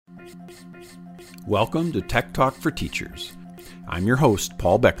Welcome to Tech Talk for Teachers. I'm your host,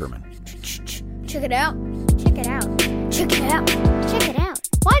 Paul Beckerman. Check it out. Check it out. Check it out. Check it out.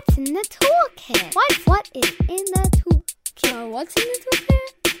 What's in the toolkit? What is in the toolkit? What's in the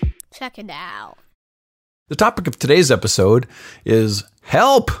toolkit? Check it out. The topic of today's episode is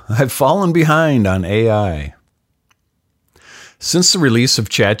Help! I've fallen behind on AI. Since the release of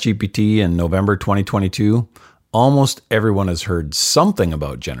ChatGPT in November 2022, almost everyone has heard something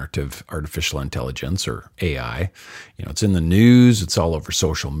about generative artificial intelligence, or AI. It's in the news, it's all over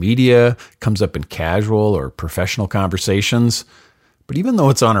social media, comes up in casual or professional conversations. But even though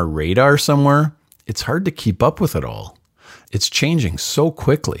it's on our radar somewhere, it's hard to keep up with it all. It's changing so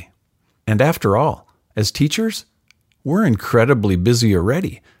quickly. And after all, as teachers, we're incredibly busy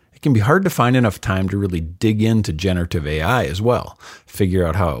already. It can be hard to find enough time to really dig into generative AI as well, figure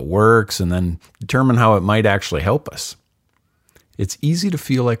out how it works, and then determine how it might actually help us. It's easy to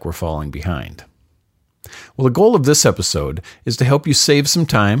feel like we're falling behind. Well, the goal of this episode is to help you save some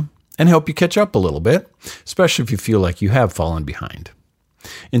time and help you catch up a little bit, especially if you feel like you have fallen behind.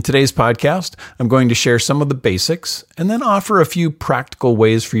 In today's podcast, I'm going to share some of the basics and then offer a few practical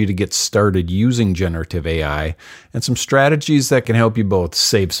ways for you to get started using generative AI and some strategies that can help you both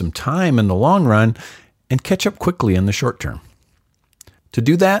save some time in the long run and catch up quickly in the short term. To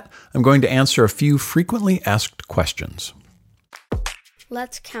do that, I'm going to answer a few frequently asked questions.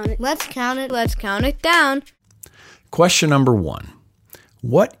 Let's count it. Let's count it. Let's count it down. Question number 1.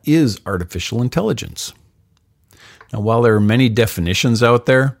 What is artificial intelligence? Now, while there are many definitions out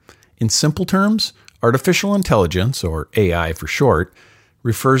there, in simple terms, artificial intelligence, or AI for short,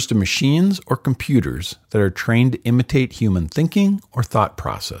 refers to machines or computers that are trained to imitate human thinking or thought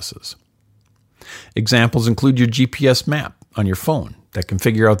processes. Examples include your GPS map on your phone that can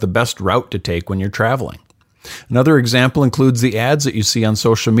figure out the best route to take when you're traveling. Another example includes the ads that you see on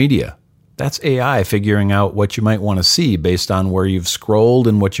social media. That's AI figuring out what you might want to see based on where you've scrolled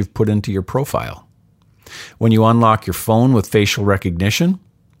and what you've put into your profile. When you unlock your phone with facial recognition,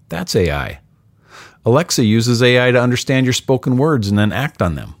 that's AI. Alexa uses AI to understand your spoken words and then act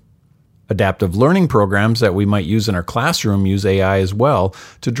on them. Adaptive learning programs that we might use in our classroom use AI as well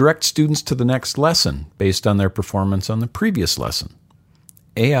to direct students to the next lesson based on their performance on the previous lesson.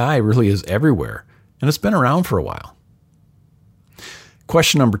 AI really is everywhere, and it's been around for a while.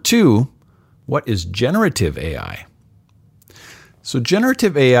 Question number 2, what is generative AI? So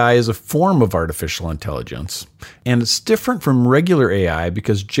generative AI is a form of artificial intelligence, and it's different from regular AI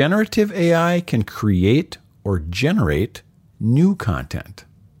because generative AI can create or generate new content.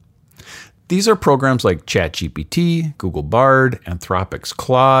 These are programs like ChatGPT, Google Bard, Anthropic's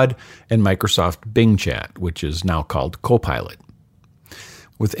Claude, and Microsoft Bing Chat, which is now called Copilot.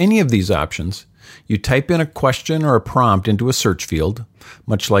 With any of these options, you type in a question or a prompt into a search field,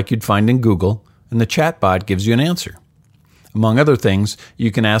 much like you'd find in Google, and the chatbot gives you an answer. Among other things,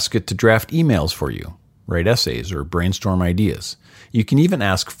 you can ask it to draft emails for you, write essays, or brainstorm ideas. You can even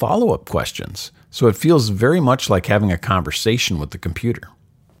ask follow-up questions, so it feels very much like having a conversation with the computer.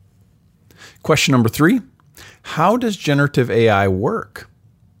 Question number 3, how does generative AI work?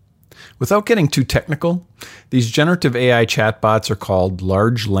 Without getting too technical, these generative AI chatbots are called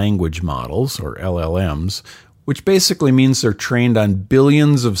large language models, or LLMs, which basically means they're trained on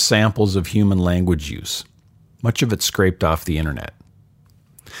billions of samples of human language use. Much of it scraped off the internet.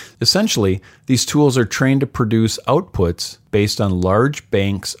 Essentially, these tools are trained to produce outputs based on large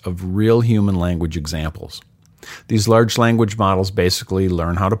banks of real human language examples. These large language models basically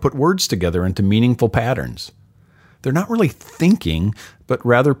learn how to put words together into meaningful patterns. They're not really thinking, but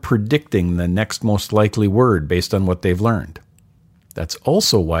rather predicting the next most likely word based on what they've learned. That's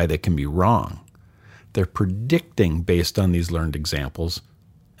also why they can be wrong. They're predicting based on these learned examples,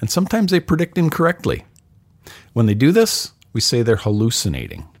 and sometimes they predict incorrectly. When they do this, we say they're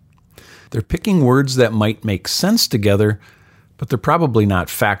hallucinating. They're picking words that might make sense together, but they're probably not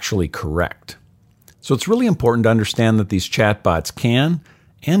factually correct. So it's really important to understand that these chatbots can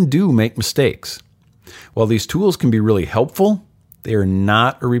and do make mistakes. While these tools can be really helpful, they are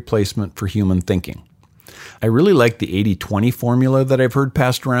not a replacement for human thinking. I really like the 80-20 formula that I've heard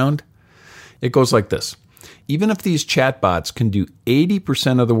passed around. It goes like this. Even if these chatbots can do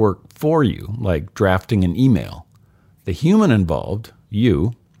 80% of the work for you, like drafting an email, the human involved,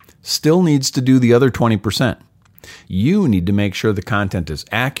 you, still needs to do the other 20%. You need to make sure the content is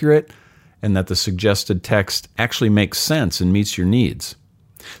accurate and that the suggested text actually makes sense and meets your needs.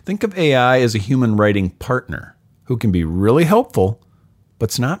 Think of AI as a human writing partner who can be really helpful,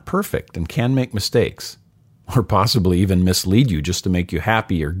 but's not perfect and can make mistakes, or possibly even mislead you just to make you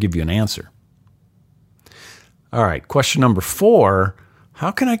happy or give you an answer. All right, question number 4, How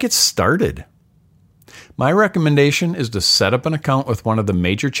can I get started? My recommendation is to set up an account with one of the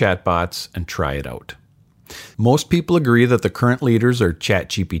major chatbots and try it out. Most people agree that the current leaders are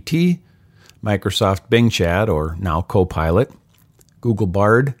ChatGPT, Microsoft Bing Chat, or now Copilot, Google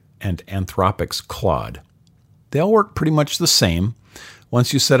Bard, and Anthropic's Claude. They all work pretty much the same.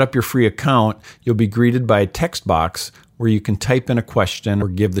 Once you set up your free account, you'll be greeted by a text box where you can type in a question or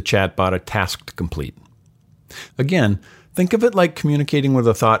give the chatbot a task to complete. Again, think of it like communicating with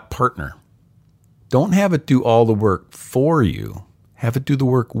a thought partner. Don't have it do all the work for you. Have it do the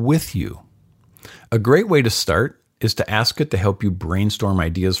work with you. A great way to start is to ask it to help you brainstorm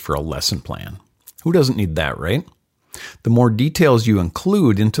ideas for a lesson plan. Who doesn't need that, right? The more details you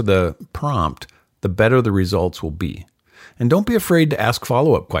include into the prompt, the better the results will be. And don't be afraid to ask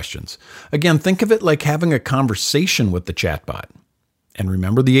follow-up questions. Again, think of it like having a conversation with the chatbot. And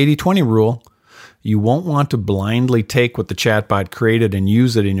remember the 80-20 rule. You won't want to blindly take what the chatbot created and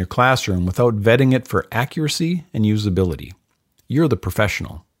use it in your classroom without vetting it for accuracy and usability. You're the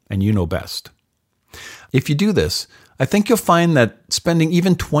professional, and you know best. If you do this, I think you'll find that spending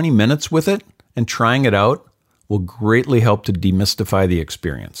even 20 minutes with it and trying it out will greatly help to demystify the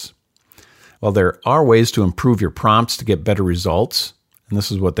experience. While there are ways to improve your prompts to get better results, and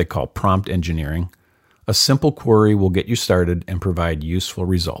this is what they call prompt engineering, a simple query will get you started and provide useful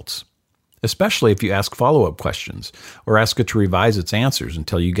results, especially if you ask follow-up questions or ask it to revise its answers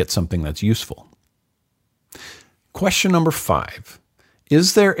until you get something that's useful. Question number 5.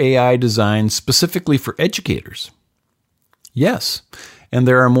 Is there AI designed specifically for educators? Yes, and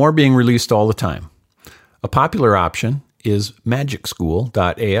there are more being released all the time. A popular option is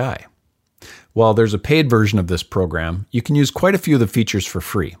MagicSchool.ai. While there's a paid version of this program, you can use quite a few of the features for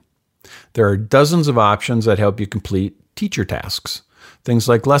free. There are dozens of options that help you complete teacher tasks. Things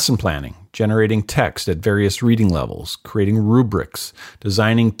like lesson planning, generating text at various reading levels, creating rubrics,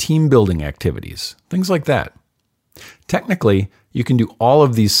 designing team building activities, things like that. Technically, you can do all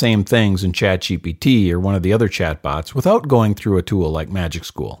of these same things in ChatGPT or one of the other chatbots without going through a tool like Magic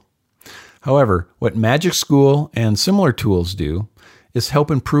School. However, what Magic School and similar tools do is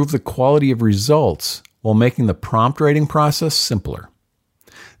help improve the quality of results while making the prompt writing process simpler.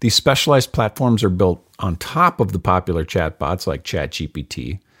 These specialized platforms are built on top of the popular chatbots like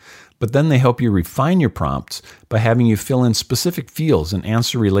ChatGPT, but then they help you refine your prompts by having you fill in specific fields and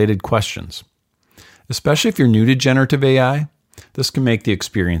answer related questions. Especially if you're new to generative AI, this can make the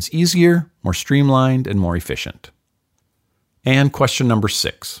experience easier, more streamlined, and more efficient. And question number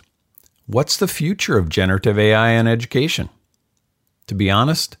 6. What's the future of generative AI in education? To be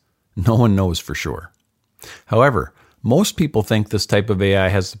honest, no one knows for sure. However, most people think this type of AI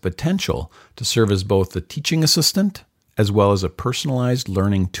has the potential to serve as both a teaching assistant as well as a personalized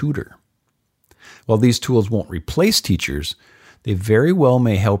learning tutor. While these tools won't replace teachers, they very well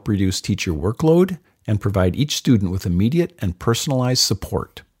may help reduce teacher workload and provide each student with immediate and personalized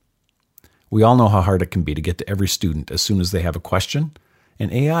support. We all know how hard it can be to get to every student as soon as they have a question,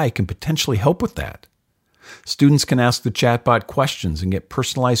 and AI can potentially help with that. Students can ask the chatbot questions and get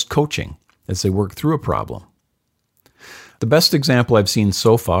personalized coaching as they work through a problem. The best example I've seen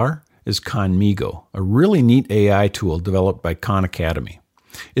so far is Khanmigo, a really neat AI tool developed by Khan Academy.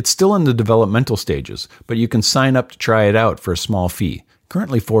 It's still in the developmental stages, but you can sign up to try it out for a small fee,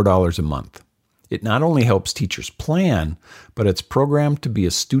 currently $4 a month. It not only helps teachers plan, but it's programmed to be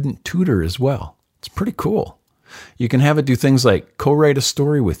a student tutor as well. It's pretty cool. You can have it do things like co-write a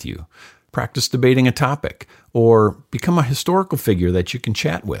story with you, practice debating a topic, or become a historical figure that you can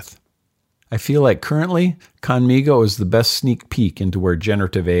chat with. I feel like currently, Khanmigo is the best sneak peek into where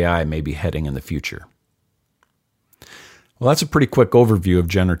generative AI may be heading in the future. Well, that's a pretty quick overview of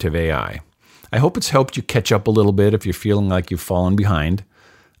generative AI. I hope it's helped you catch up a little bit if you're feeling like you've fallen behind.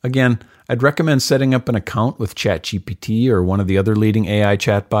 Again, I'd recommend setting up an account with ChatGPT or one of the other leading AI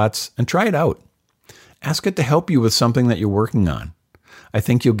chatbots and try it out. Ask it to help you with something that you're working on. I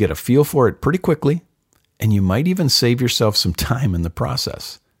think you'll get a feel for it pretty quickly, and you might even save yourself some time in the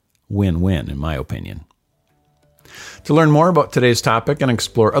process. Win-win, in my opinion. To learn more about today's topic and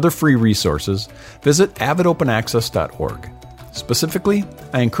explore other free resources, visit avidopenaccess.org. Specifically,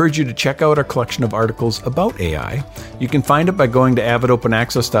 I encourage you to check out our collection of articles about AI. You can find it by going to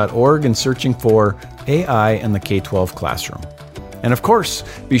avidopenaccess.org and searching for AI in the K-12 classroom. And of course,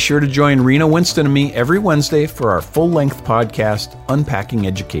 be sure to join Rena Winston and me every Wednesday for our full-length podcast, Unpacking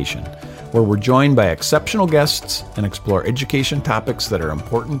Education, where we're joined by exceptional guests and explore education topics that are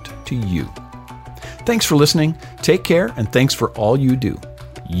important to you. Thanks for listening, take care, and thanks for all you do.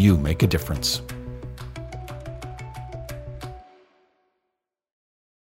 You make a difference.